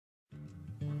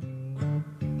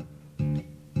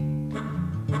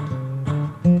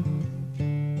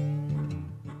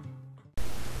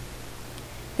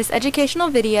This educational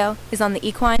video is on the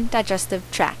equine digestive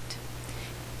tract.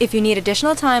 If you need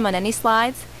additional time on any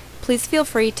slides, please feel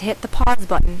free to hit the pause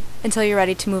button until you're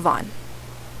ready to move on.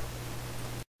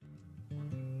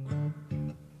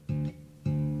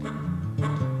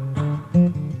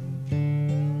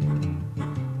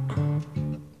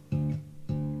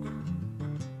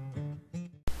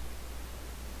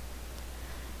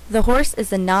 The horse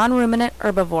is a non-ruminant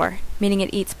herbivore, meaning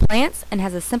it eats plants and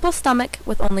has a simple stomach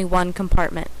with only one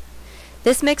compartment.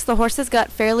 This makes the horse's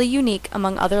gut fairly unique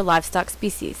among other livestock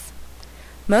species.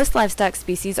 Most livestock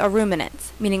species are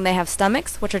ruminants, meaning they have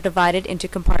stomachs which are divided into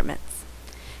compartments.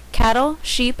 Cattle,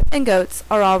 sheep, and goats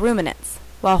are all ruminants,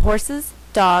 while horses,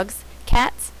 dogs,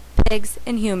 cats, pigs,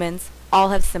 and humans all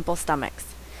have simple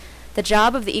stomachs. The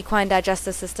job of the equine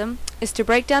digestive system is to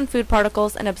break down food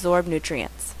particles and absorb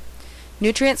nutrients.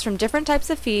 Nutrients from different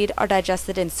types of feed are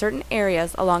digested in certain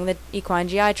areas along the equine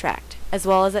GI tract, as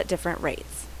well as at different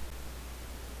rates.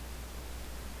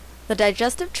 The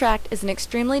digestive tract is an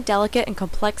extremely delicate and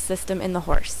complex system in the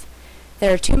horse.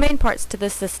 There are two main parts to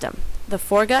this system, the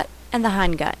foregut and the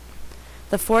hindgut.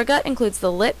 The foregut includes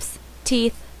the lips,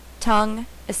 teeth, tongue,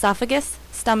 esophagus,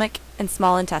 stomach, and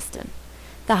small intestine.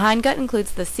 The hindgut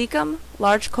includes the cecum,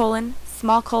 large colon,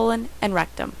 small colon, and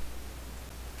rectum.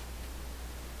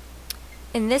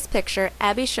 In this picture,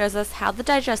 Abby shows us how the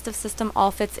digestive system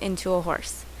all fits into a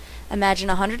horse. Imagine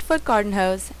a 100-foot garden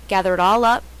hose, gather it all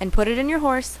up, and put it in your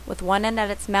horse with one end at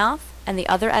its mouth and the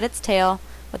other at its tail,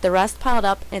 with the rest piled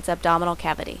up in its abdominal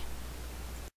cavity.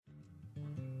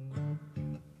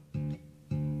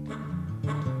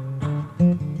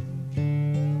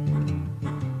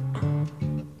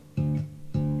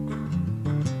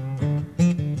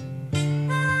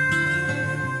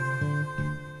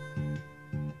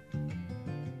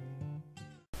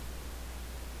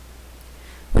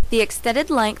 With the extended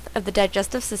length of the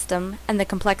digestive system and the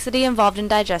complexity involved in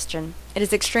digestion, it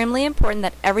is extremely important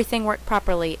that everything work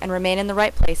properly and remain in the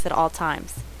right place at all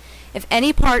times. If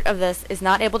any part of this is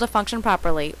not able to function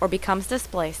properly or becomes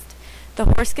displaced, the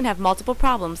horse can have multiple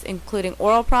problems, including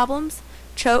oral problems,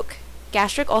 choke,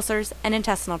 gastric ulcers, and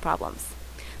intestinal problems.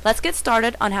 Let's get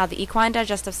started on how the equine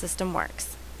digestive system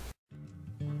works.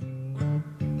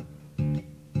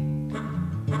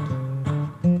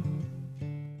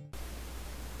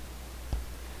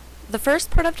 The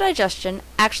first part of digestion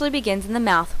actually begins in the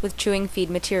mouth with chewing feed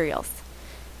materials.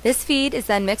 This feed is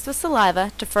then mixed with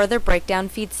saliva to further break down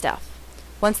feedstuff.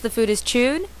 Once the food is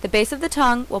chewed, the base of the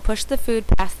tongue will push the food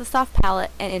past the soft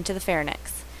palate and into the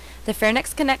pharynx. The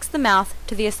pharynx connects the mouth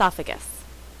to the esophagus.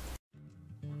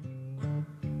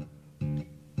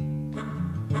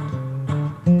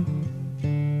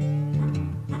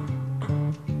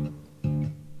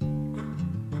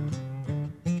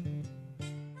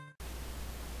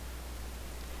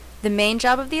 The main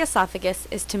job of the esophagus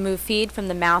is to move feed from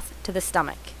the mouth to the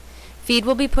stomach. Feed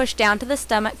will be pushed down to the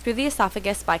stomach through the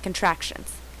esophagus by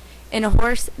contractions. In a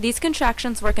horse, these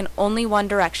contractions work in only one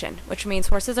direction, which means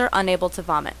horses are unable to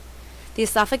vomit. The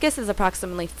esophagus is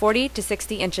approximately 40 to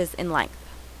 60 inches in length.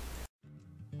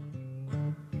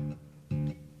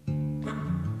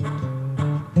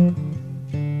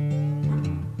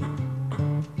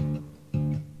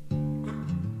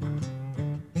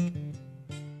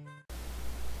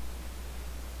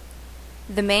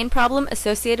 The main problem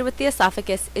associated with the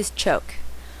esophagus is choke.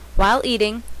 While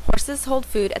eating, horses hold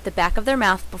food at the back of their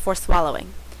mouth before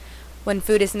swallowing. When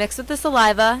food is mixed with the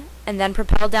saliva and then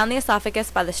propelled down the esophagus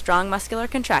by the strong muscular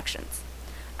contractions.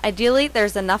 Ideally,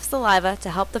 there's enough saliva to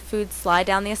help the food slide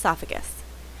down the esophagus.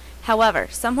 However,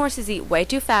 some horses eat way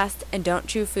too fast and don't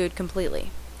chew food completely.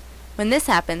 When this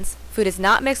happens, food is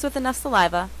not mixed with enough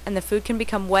saliva and the food can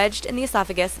become wedged in the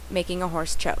esophagus, making a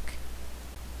horse choke.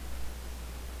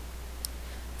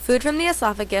 Food from the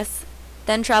esophagus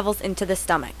then travels into the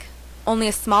stomach. Only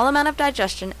a small amount of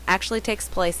digestion actually takes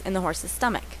place in the horse's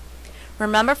stomach.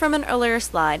 Remember from an earlier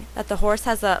slide that the horse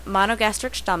has a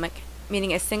monogastric stomach,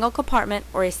 meaning a single compartment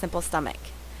or a simple stomach.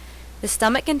 The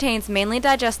stomach contains mainly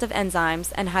digestive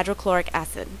enzymes and hydrochloric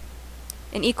acid.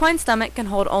 An equine stomach can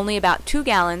hold only about 2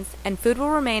 gallons, and food will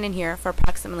remain in here for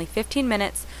approximately 15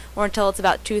 minutes or until it's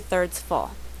about 2/3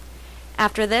 full.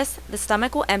 After this, the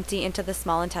stomach will empty into the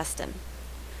small intestine.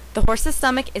 The horse's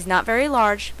stomach is not very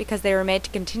large because they were made to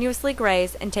continuously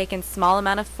graze and take in small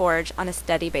amount of forage on a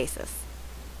steady basis.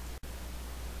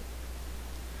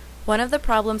 One of the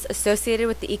problems associated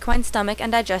with the equine stomach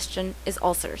and digestion is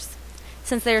ulcers.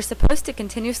 Since they are supposed to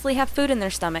continuously have food in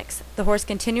their stomachs, the horse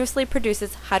continuously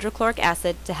produces hydrochloric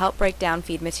acid to help break down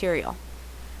feed material.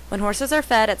 When horses are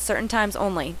fed at certain times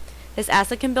only, this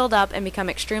acid can build up and become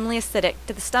extremely acidic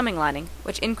to the stomach lining,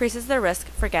 which increases their risk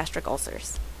for gastric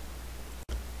ulcers.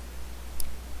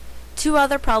 Two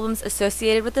other problems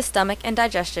associated with the stomach and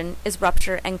digestion is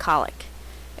rupture and colic.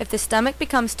 If the stomach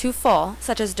becomes too full,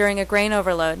 such as during a grain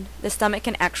overload, the stomach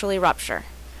can actually rupture.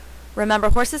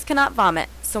 Remember, horses cannot vomit,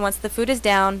 so once the food is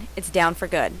down, it's down for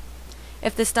good.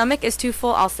 If the stomach is too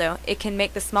full also, it can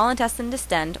make the small intestine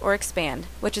distend or expand,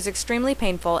 which is extremely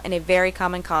painful and a very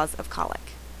common cause of colic.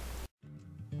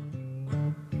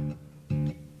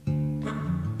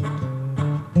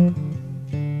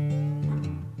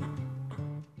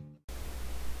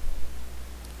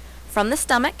 From the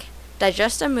stomach,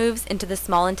 digestion moves into the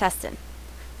small intestine.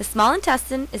 The small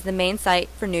intestine is the main site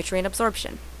for nutrient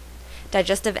absorption.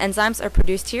 Digestive enzymes are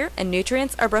produced here, and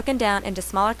nutrients are broken down into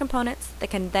smaller components that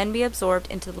can then be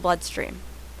absorbed into the bloodstream.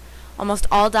 Almost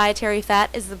all dietary fat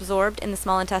is absorbed in the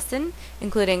small intestine,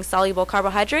 including soluble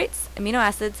carbohydrates, amino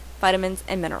acids, vitamins,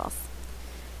 and minerals.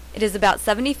 It is about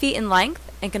 70 feet in length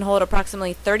and can hold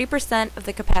approximately 30% of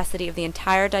the capacity of the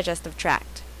entire digestive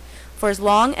tract. For as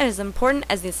long and as important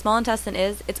as the small intestine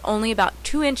is, it's only about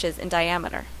 2 inches in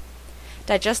diameter.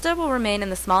 Digesta will remain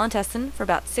in the small intestine for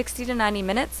about 60 to 90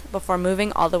 minutes before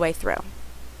moving all the way through.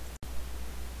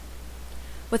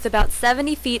 With about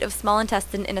 70 feet of small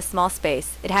intestine in a small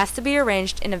space, it has to be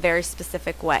arranged in a very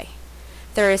specific way.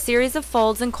 There are a series of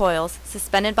folds and coils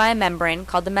suspended by a membrane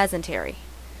called the mesentery.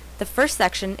 The first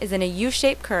section is in a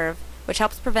U-shaped curve, which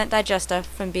helps prevent digesta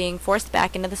from being forced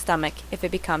back into the stomach if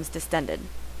it becomes distended.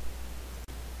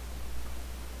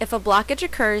 If a blockage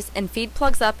occurs and feed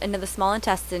plugs up into the small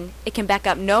intestine, it can back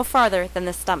up no farther than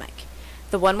the stomach.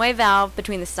 The one-way valve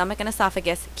between the stomach and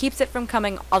esophagus keeps it from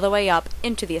coming all the way up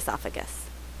into the esophagus.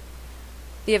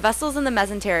 The vessels in the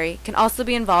mesentery can also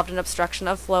be involved in obstruction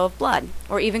of flow of blood,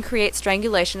 or even create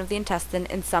strangulation of the intestine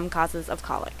in some causes of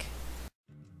colic.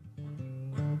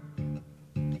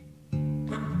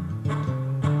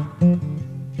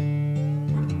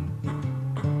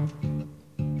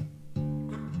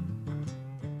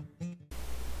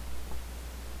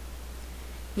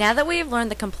 Now that we have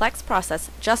learned the complex process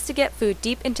just to get food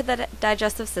deep into the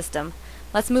digestive system,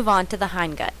 let's move on to the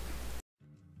hindgut.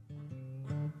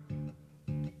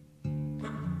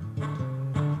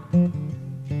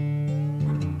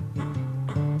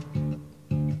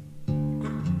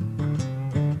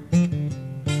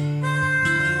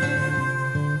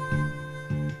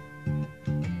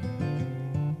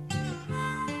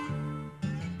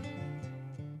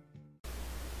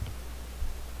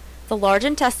 The large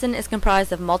intestine is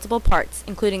comprised of multiple parts,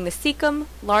 including the cecum,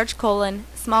 large colon,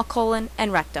 small colon,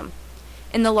 and rectum.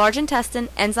 In the large intestine,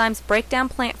 enzymes break down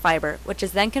plant fiber, which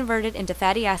is then converted into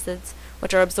fatty acids,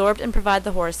 which are absorbed and provide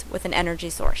the horse with an energy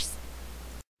source.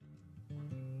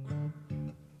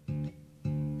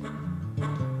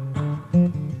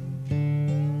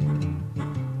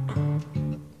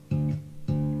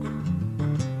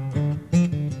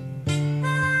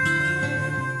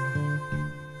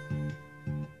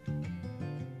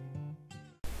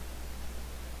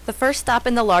 The first stop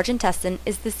in the large intestine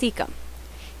is the cecum.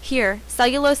 Here,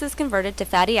 cellulose is converted to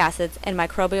fatty acids and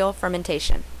microbial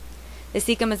fermentation. The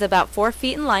cecum is about 4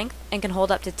 feet in length and can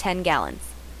hold up to 10 gallons.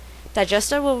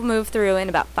 Digesta will move through in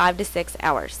about 5 to 6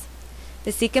 hours.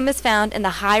 The cecum is found in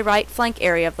the high right flank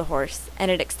area of the horse,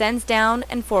 and it extends down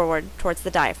and forward towards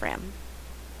the diaphragm.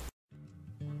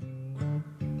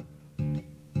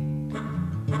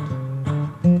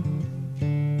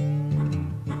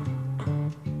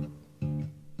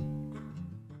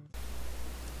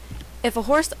 If a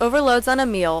horse overloads on a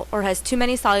meal or has too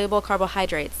many soluble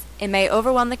carbohydrates, it may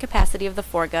overwhelm the capacity of the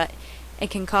foregut and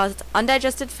can cause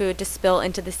undigested food to spill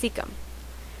into the cecum.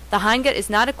 The hindgut is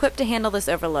not equipped to handle this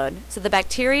overload, so the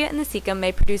bacteria in the cecum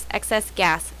may produce excess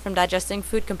gas from digesting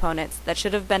food components that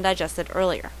should have been digested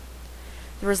earlier.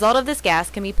 The result of this gas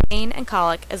can be pain and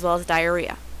colic as well as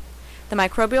diarrhea. The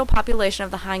microbial population of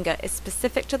the hindgut is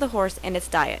specific to the horse and its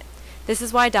diet. This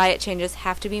is why diet changes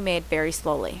have to be made very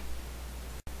slowly.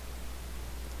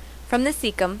 From the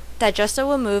cecum, digesta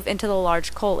will move into the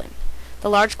large colon. The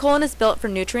large colon is built for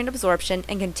nutrient absorption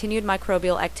and continued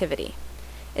microbial activity.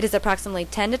 It is approximately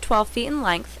 10 to 12 feet in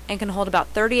length and can hold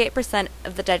about 38%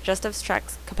 of the digestive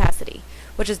tract's capacity,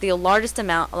 which is the largest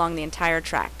amount along the entire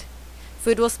tract.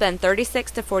 Food will spend 36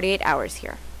 to 48 hours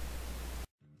here.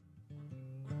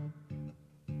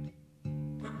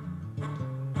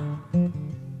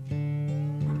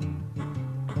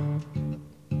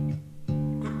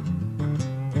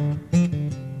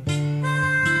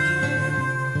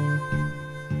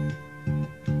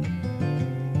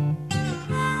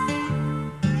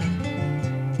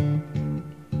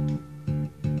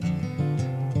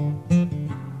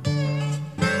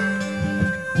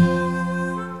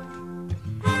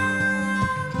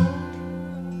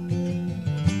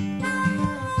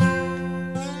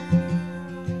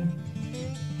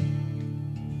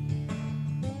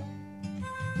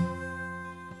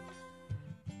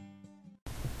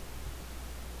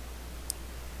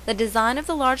 The design of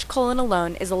the large colon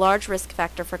alone is a large risk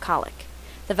factor for colic.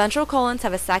 The ventral colons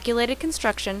have a sacculated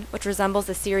construction which resembles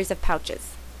a series of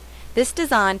pouches. This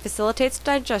design facilitates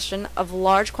digestion of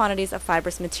large quantities of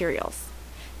fibrous materials.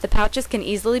 The pouches can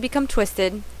easily become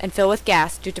twisted and fill with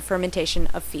gas due to fermentation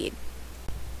of feed.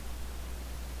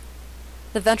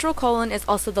 The ventral colon is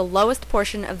also the lowest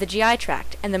portion of the GI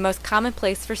tract and the most common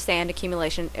place for sand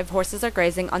accumulation if horses are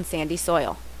grazing on sandy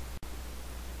soil.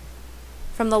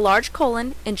 From the large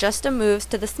colon, ingestion moves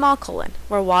to the small colon,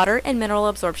 where water and mineral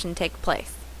absorption take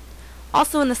place.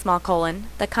 Also in the small colon,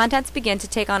 the contents begin to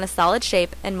take on a solid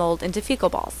shape and mold into fecal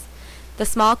balls. The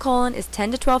small colon is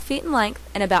 10 to 12 feet in length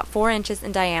and about 4 inches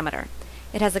in diameter.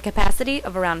 It has a capacity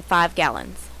of around 5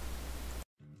 gallons.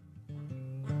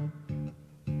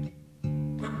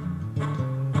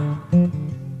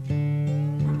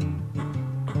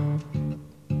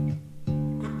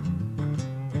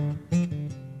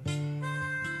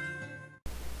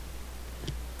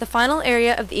 The final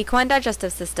area of the equine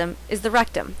digestive system is the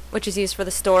rectum, which is used for the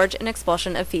storage and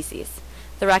expulsion of feces.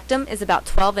 The rectum is about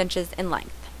 12 inches in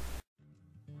length.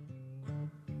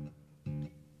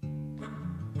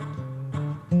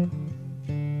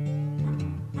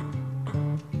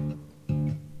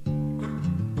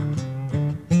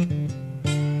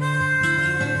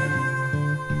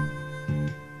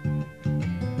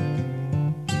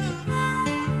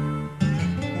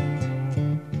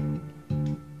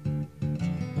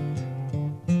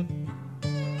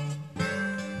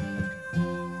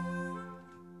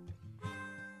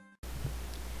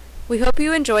 We hope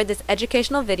you enjoyed this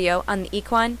educational video on the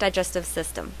equine digestive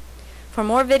system. For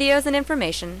more videos and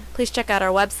information, please check out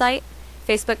our website,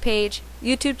 Facebook page,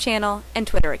 YouTube channel, and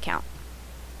Twitter account.